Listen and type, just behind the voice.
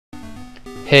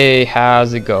Hey,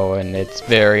 how's it going? It's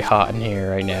very hot in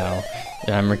here right now,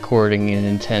 and I'm recording in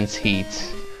intense heat.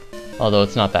 Although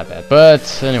it's not that bad.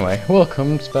 But anyway,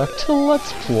 welcome back to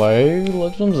Let's Play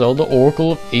Legend of Zelda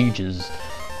Oracle of Ages.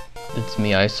 It's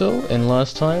me, ISO, and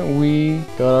last time we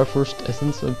got our first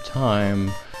essence of time.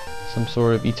 Some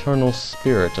sort of eternal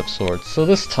spirit of sorts. So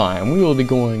this time we will be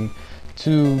going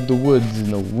to the woods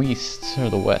in the west, or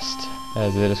the west,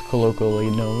 as it is colloquially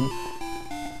known.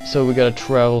 So we gotta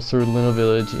travel through Lynna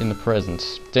Village in the present.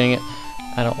 Dang it,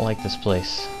 I don't like this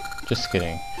place. Just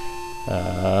kidding.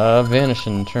 Vanish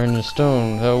and turn to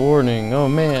stone without warning. Oh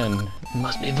man, it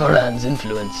must be Varan's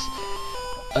influence.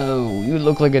 Oh, you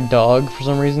look like a dog for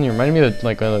some reason. You remind me of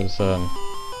like one of those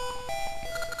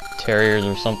terriers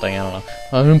or something. I don't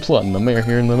know. I'm plotting the mayor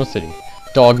here in Lynna City.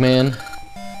 Dogman.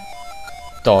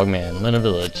 Dogman, Lynna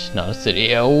Village, not a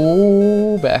city.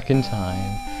 Oh, back in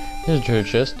time. There's a treasure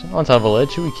chest on top of a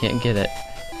ledge. We can't get it.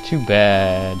 Too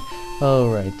bad.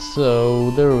 Alright,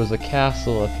 so there was a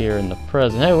castle up here in the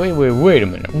present. Hey, wait a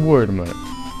minute. Wait a minute.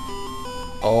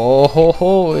 Oh ho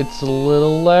ho, it's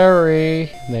little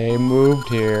Larry. They moved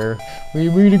here.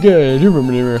 We meet again. You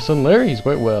remember my son Larry? He's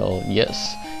quite well.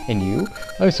 Yes. And you?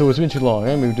 Oh, so it's been too long.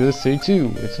 I moved to this city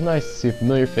too. It's nice to see a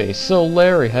familiar face. So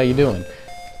Larry, how you doing?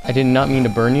 I did not mean to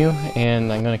burn you,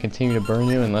 and I'm going to continue to burn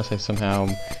you unless I somehow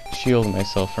shield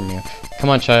myself from you. Come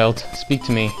on, child. Speak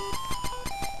to me.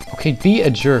 Okay, be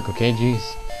a jerk, okay? Jeez.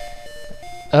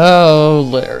 Oh,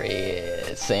 Larry.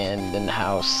 Sand in the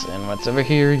house. And what's over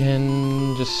here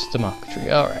again? Just a mock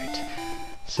tree. Alright.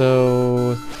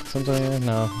 So, something...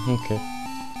 No. Okay.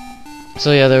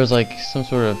 So yeah, there was like some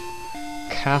sort of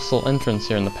castle entrance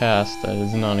here in the past that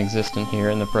is non-existent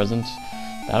here in the present.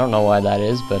 I don't know why that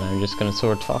is, but I'm just gonna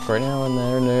sort of talk right now.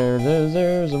 And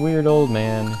there's a weird old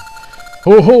man.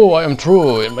 Ho ho! I am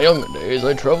Troy. In my younger days,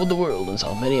 I traveled the world and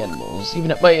saw many animals.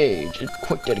 Even at my age, it's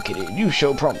quite dedicated. You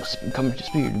show promise. Come to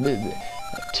speed. A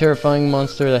terrifying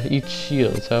monster that eats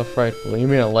shields. How frightful! You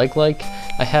mean a like?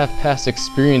 I have past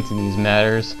experience in these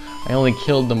matters. I only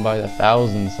killed them by the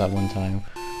thousands that one time.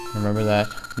 Remember that?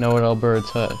 Know-it-all bird's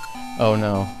hut. Oh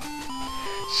no.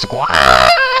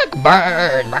 Squawk!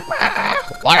 Bird!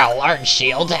 What a learned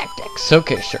shield tactics.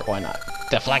 Okay, sure, why not?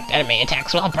 Deflect enemy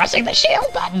attacks while pressing the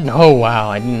shield button. Oh wow,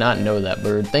 I did not know that,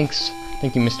 bird. Thanks.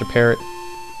 Thank you, Mr. Parrot.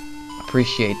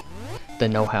 Appreciate the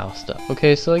know-how stuff.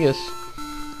 Okay, so I guess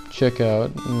check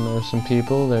out. And there's some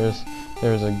people. There's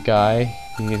a guy.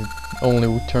 He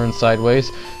only turns sideways.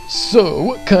 So,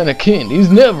 what kind of candy's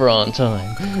never on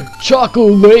time?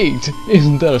 Chocolate!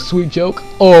 Isn't that a sweet joke?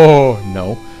 Oh,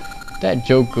 no. That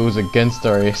joke goes against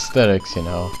our aesthetics, you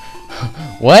know.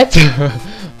 What?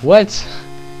 What?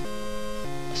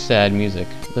 Sad music.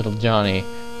 Little Johnny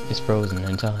is frozen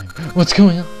in time. What's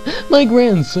going on? My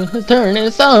grandson has turned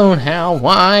his own. How?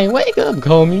 Why? Wake up,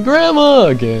 call me Grandma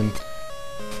again.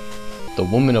 The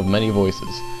woman of many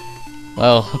voices.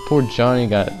 Well, poor Johnny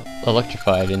got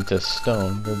electrified into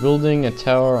stone. We're building a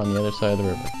tower on the other side of the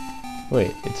river.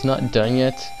 Wait, it's not done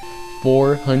yet?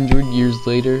 400 years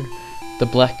later? The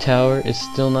Black Tower is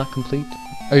still not complete?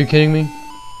 Are you kidding me?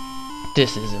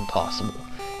 This is impossible.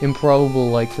 Improbable,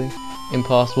 likely.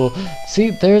 Impossible. See,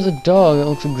 there's a dog that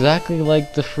looks exactly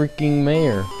like the freaking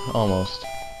mayor. Almost.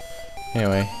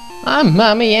 Anyway. I'm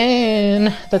Mommy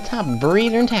Ann, the top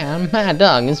breeder in town. My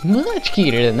dog is much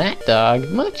cuter than that dog.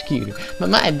 Much cuter. But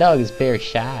my dog is very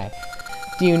shy.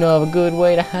 Do you know of a good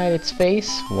way to hide its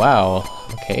face? Wow.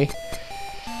 Okay.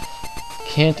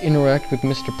 Can't interact with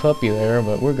Mr. Puppy there,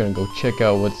 but we're gonna go check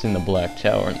out what's in the Black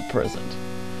Tower in the present.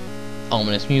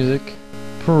 Ominous music.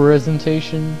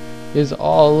 Presentation is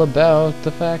all about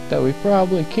the fact that we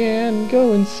probably can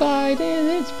go inside and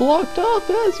it's blocked off,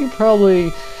 as you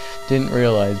probably didn't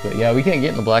realize. But yeah, we can't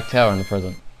get in the Black Tower in the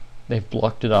present. They've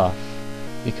blocked it off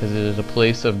because it is a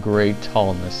place of great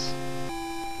tallness.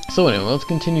 So anyway, let's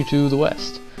continue to the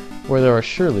west, where there are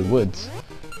surely woods.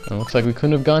 And it looks like we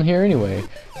couldn't have gone here anyway.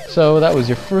 So that was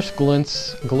your first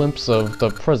glimpse of the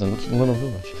present Lynna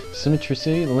Village. Symmetry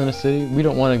City, Lynna City. We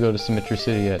don't want to go to Symmetry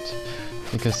City yet,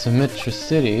 because Symmetry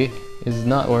City is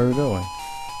not where we're going.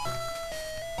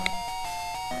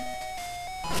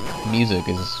 Music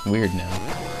is weird now.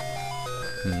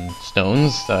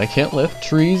 Stones that I can't lift,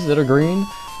 trees that are green,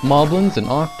 moblins and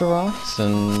octoroks,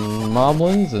 and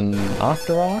moblins and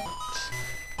octoroks,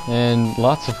 and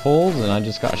lots of holes, and I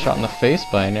just got shot in the face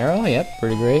by an arrow. Yep,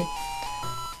 pretty great.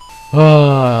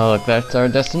 Oh, look, that's our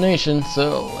destination,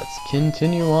 so let's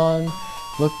continue on.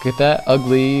 Look at that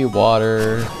ugly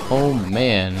water. Oh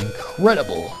man,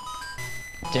 incredible.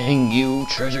 Dang you,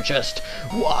 treasure chest.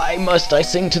 Why must I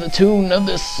sing to the tune of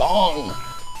this song?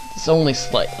 It's only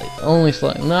slightly. Only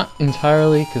slightly. Not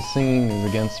entirely, because singing is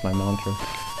against my mantra.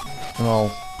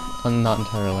 Well, not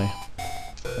entirely.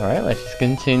 Alright, let's just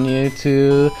continue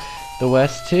to the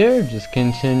west here. Just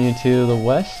continue to the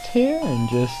west here. And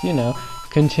just, you know,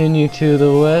 continue to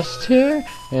the west here.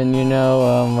 And, you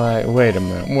know, wait a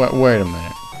minute. Wait a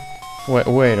minute.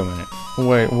 Wait a minute.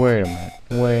 Wait a minute.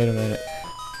 Wait a minute.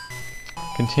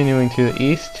 Continuing to the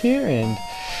east here. And,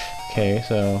 okay,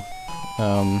 so,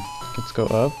 let's go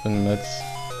up and let's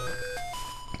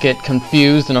get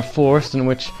confused in a forest in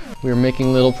which we're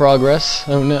making little progress.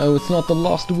 Oh no, it's not the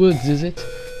Lost Woods, is it?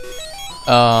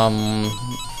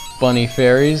 Bunny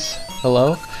fairies,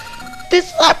 hello? This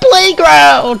is our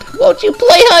playground! Won't you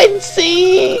play hide and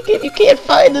seek? If you can't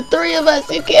find the three of us,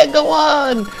 you can't go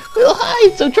on! We'll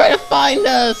hide, so try to find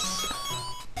us!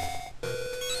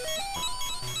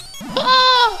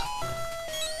 Ah!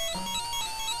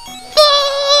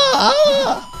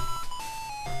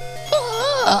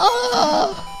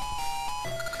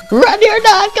 Ready or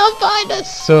not, come find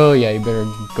us! So yeah, you better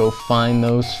go find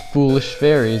those foolish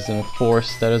fairies in a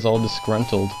forest that is all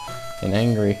disgruntled and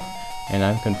angry. And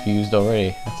I'm confused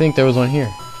already. I think there was one here.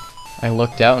 I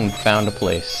looked out and found a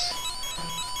place.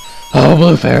 Oh,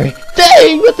 blue fairy!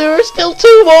 Dang, but there are still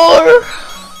two more!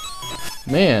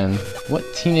 Man, what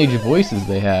teenage voices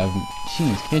they have.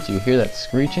 Jeez, can't you hear that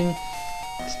screeching?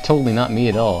 It's totally not me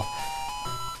at all.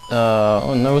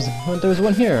 Oh, and there was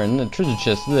one here, and the treasure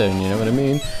chest there, you know what I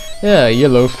mean? Yeah,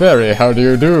 yellow fairy, how do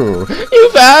you do?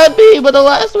 You found me, but the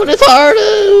last one is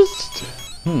hardest!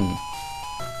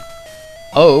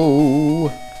 Oh,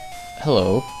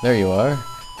 hello, there you are.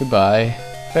 Goodbye.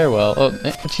 Farewell. Oh,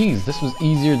 jeez, this was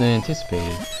easier than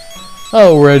anticipated.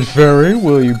 Oh, red fairy,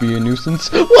 will you be a nuisance?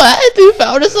 What? You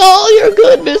found us all? You're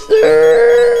good, mister!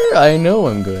 I know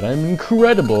I'm good. I'm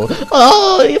incredible.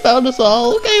 Oh, you found us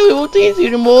all. Okay, we won't tease you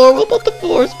anymore. We'll put the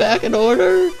forest back in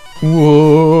order.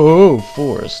 Whoa,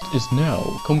 forest is now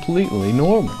completely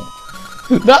normal.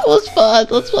 That was fun.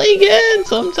 Let's play again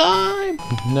sometime.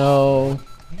 No,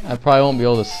 I probably won't be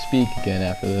able to speak again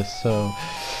after this, so...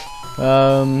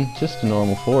 just a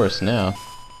normal forest now.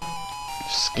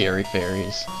 Scary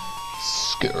fairies.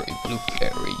 Scary blue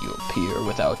fairy, you appear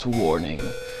without warning.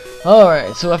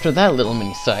 Alright, so after that little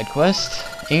mini side quest,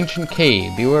 ancient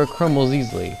cave, beware crumbles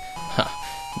easily.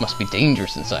 Ha, must be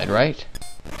dangerous inside, right?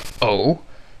 Oh?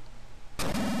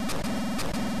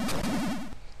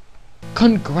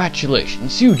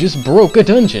 Congratulations, you just broke a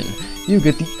dungeon! You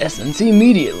get the essence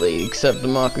immediately, except the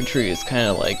Mako tree is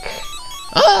kinda like...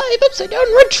 Ah, I'm upside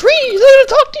down red trees! I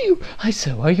gotta talk to you!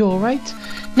 So, are you alright?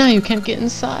 Now you can't get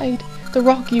inside. The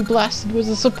rock you blasted was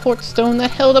a support stone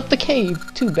that held up the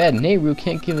cave. Too bad Nehru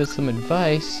can't give us some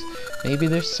advice. Maybe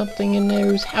there's something in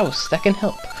Nehru's house that can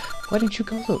help. Why don't you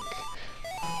go look?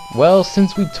 Well,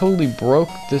 since we totally broke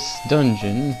this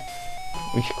dungeon,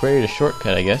 we should create a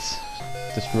shortcut, I guess.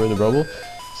 Destroy the rubble.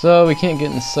 So we can't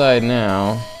get inside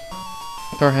now.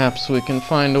 Perhaps we can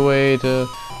find a way to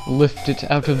lift it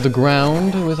out of the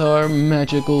ground with our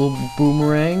magical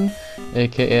boomerang,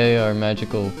 aka our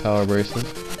magical power bracelet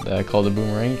that I call the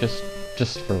boomerang,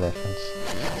 just for reference.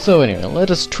 So anyway, let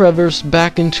us traverse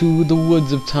back into the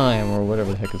woods of time, or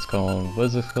whatever the heck it's called. What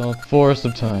is it called? Forest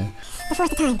of time. The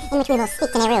Forest of Time, in which we will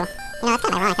speak to Nehru. You know, it's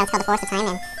kind of ironic how it's called the Forest of Time,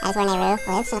 and that is where Nehru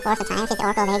lives, in the Forest of Time. She's the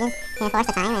Oracle of Ages, in the Forest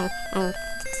of Time, and...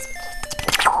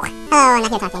 Oh, I'm not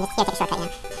here to talk to him, just here to take a shortcut now.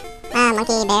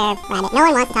 Monkey, bear, rabbit. No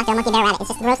one wants to talk to a monkey, bear, rabbit. It's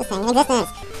just the grossest thing in existence.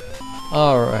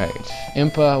 Alright.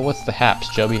 Impa, what's the haps,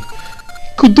 Chubby?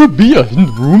 Could there be a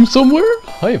hidden room somewhere?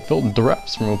 I have felt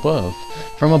drafts from above.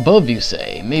 From above, you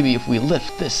say? Maybe if we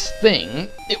lift this thing,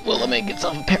 it will make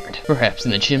itself apparent. Perhaps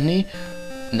in the chimney?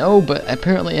 No, but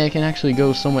apparently I can actually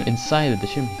go somewhat inside of the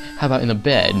chimney. How about in the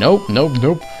bed? Nope, nope,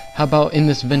 nope. How about in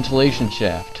this ventilation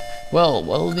shaft?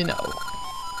 Well, you know.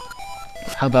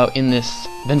 How about in this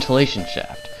ventilation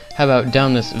shaft? How about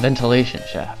down this ventilation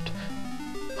shaft?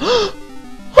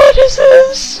 What is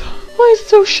this? Why is it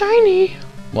so shiny?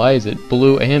 Why is it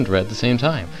blue and red at the same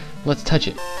time? Let's touch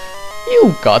it.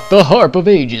 You got the Harp of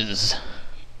Ages!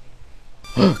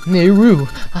 Nehru!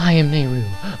 I am Nehru,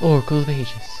 Oracle of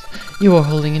Ages. You are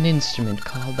holding an instrument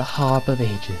called the Harp of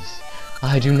Ages.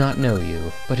 I do not know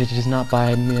you, but it is not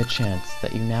by mere chance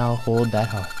that you now hold that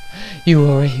harp.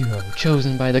 You are a hero,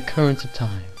 chosen by the currents of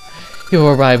time.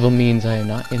 Your arrival means I am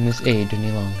not in this age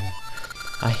any longer.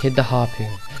 I hid the harp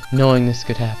here, knowing this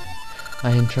could happen.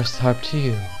 I entrust the harp to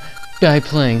you. By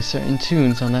playing certain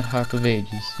tunes on that Harp of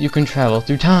Ages, you can travel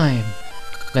through time.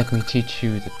 Let me teach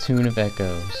you the tune of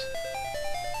echoes.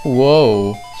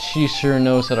 Whoa, she sure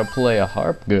knows how to play a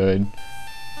harp good.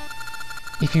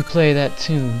 If you play that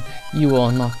tune, you will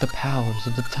unlock the powers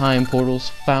of the time portals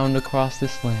found across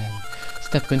this land.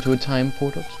 Step into a time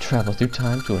portal to travel through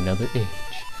time to another age.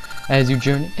 As you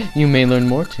journey, you may learn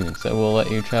more tunes that will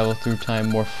let you travel through time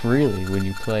more freely when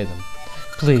you play them.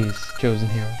 Please, chosen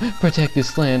hero, protect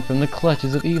this land from the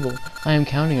clutches of evil. I am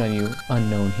counting on you,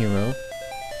 unknown hero.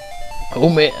 Oh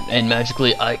man, and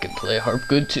magically I can play harp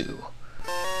good too.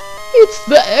 It's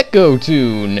the Echo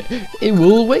tune! It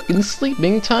will awaken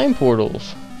sleeping time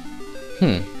portals.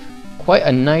 Quite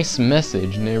a nice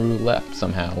message Nehru left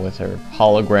somehow with her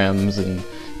holograms in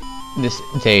this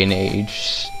day and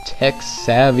age.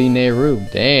 Tech-savvy Nehru,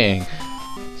 dang.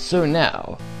 So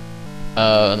now,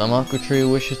 the Mako tree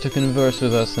wishes to converse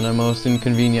with us in a most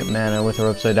inconvenient manner with her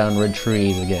upside-down red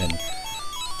trees again.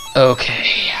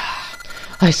 Okay.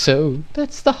 So,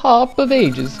 that's the Harp of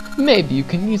Ages. Maybe you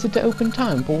can use it to open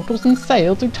time portals and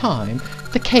sail through time.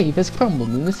 The cave has crumbled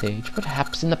in this age, but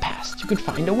perhaps in the past you could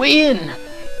find a way in.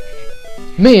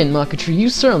 Man, Mako-tree, you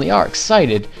certainly are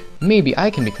excited. Maybe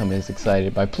I can become as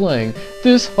excited by playing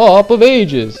this Harp of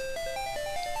Ages.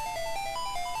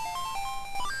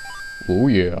 Oh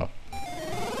yeah.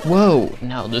 Whoa,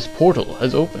 now this portal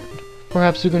has opened.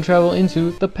 Perhaps you can travel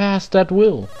into the past at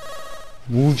will.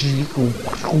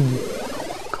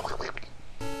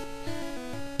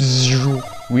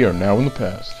 We are now in the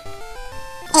past.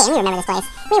 Hey, we remember this place.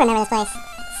 We remember this place.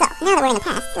 So, now that we're in the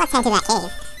past, let's head to that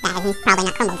cave. That has probably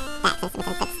not crumbled.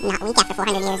 That's not weak after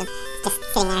 400 years of just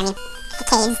sitting there. I mean, the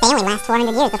caves, they only last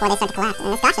 400 years before they start to collapse, and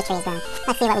this Gosha tree is grown.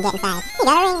 Let's see what we get inside. You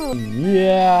got a ring!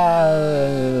 Yeah.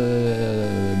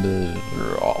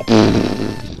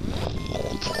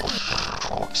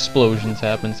 Explosions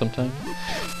happen sometimes.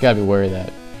 Gotta be wary of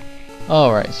that.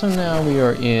 Alright, so now we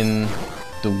are in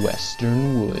the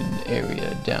Western Wood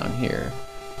area down here.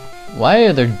 Why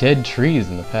are there dead trees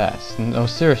in the past? No,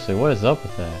 seriously, what is up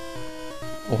with that?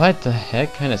 What the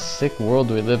heck kind of sick world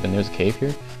do we live in? There's a cave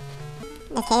here?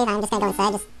 This cave, I'm just gonna go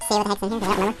inside, just see what the heck's in here,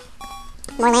 because I don't remember.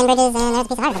 More land bridges, and there's a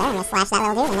piece of heart over there. I'm gonna slash that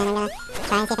little dude, and then I'm gonna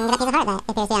try and see if I can get a piece of heart that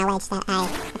appears to be on a ledge that I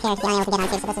appear to be unable to get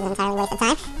onto, so this is an entirely waste of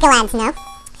time. Glad to know.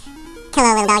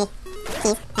 Hello, little doggy.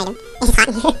 Please, item. It's hot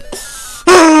in here.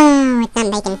 Oh, I'm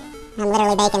bacon. I'm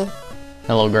literally bacon.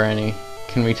 Hello, Granny.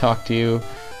 Can we talk to you?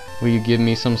 Will you give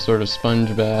me some sort of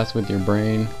sponge bath with your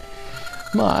brain?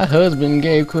 My husband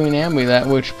gave Queen Amby that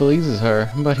which pleases her,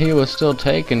 but he was still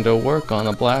taken to work on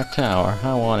the Black Tower.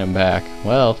 I want him back.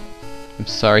 Well, I'm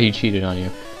sorry he cheated on you.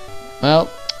 Well,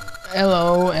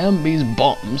 hello, Amby's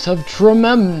bombs have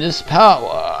tremendous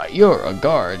power. You're a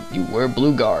guard. You wear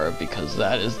blue garb because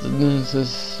that is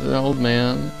this old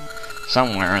man.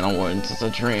 Somewhere in the woods is a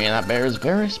tree that bears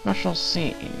very special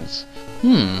seeds.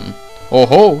 Oh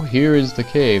ho, here is the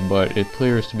cave, but it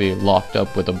appears to be locked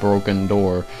up with a broken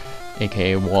door,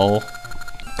 aka wall.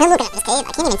 I'm looking at this cave,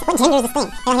 I can't even, what gender is this thing?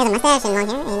 It only has a mustache and long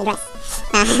hair and a dress.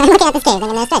 I'm looking at this cave,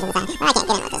 thinking there's treasure inside. Well, I can't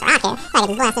get in with this rock here, so I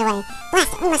can blast it away.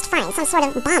 Blast it, we must find some sort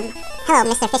of bomb. Hello,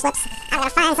 Mr. Fishlips. I'm gonna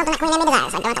find something that Queen Amby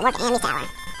desires, so I'm going to work at Amy's tower.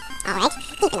 Alright,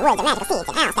 deep in the woods are magical seeds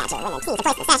and owl statue. When the seeds are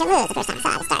placed in the statue, moves. The first time I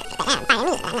saw it, I started to get down and find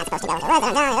me. I'm not supposed to go into the woods,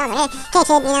 I'm going over here. Okay,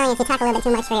 kid, you know, if you talk a little bit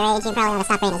too much for your age, you probably ought to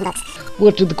stop reading those books.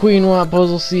 What did the Queen want?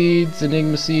 Puzzle seeds,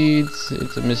 enigma seeds?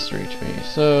 It's a mystery to me.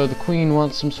 So, the Queen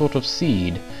wants some sort of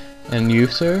seed. And you,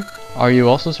 sir? Are you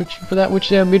also searching for that which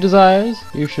Amby desires?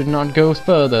 You should not go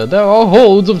further. There are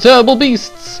hordes of terrible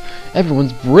beasts!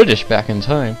 Everyone's British back in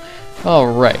time.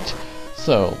 Alright,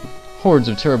 so, hordes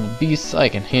of terrible beasts I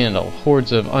can handle.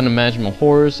 Hordes of unimaginable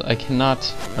horrors, I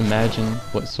cannot imagine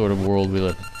what sort of world we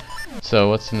live in. So,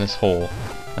 what's in this hole?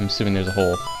 I'm assuming there's a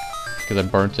hole. Because I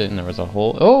burnt it and there was a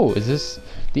hole. Oh, is this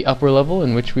the upper level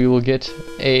in which we will get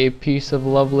a piece of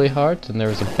lovely heart? And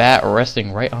there's a bat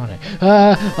resting right on it.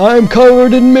 Ah, I'm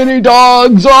covered in mini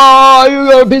dogs! Ah,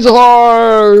 you got a piece of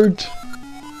heart!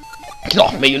 Get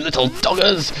off me, you little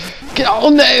doggers! Get, oh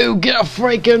no! Get a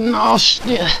freaking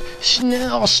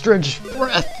ostrich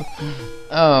breath!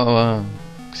 Oh,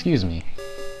 excuse me.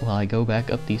 While I go back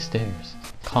up these stairs,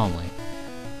 calmly.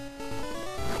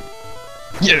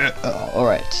 Yeah!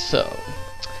 Alright, so,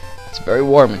 it's very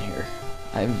warm in here.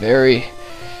 I'm very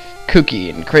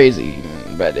kooky and crazy,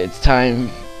 but it's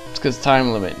time, it's because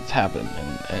time limit has happened,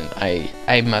 and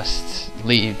I must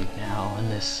leave now in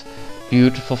this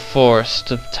beautiful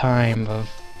forest of time of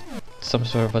some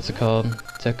sort of, what's it called?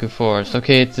 Deku Forest.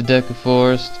 Okay, it's a Deku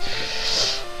Forest.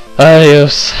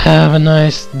 Adios. Have a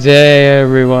nice day,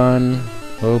 everyone.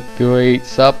 Hope you eat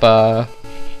supper.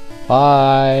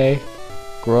 Bye.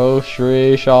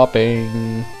 Grocery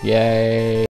shopping. Yay.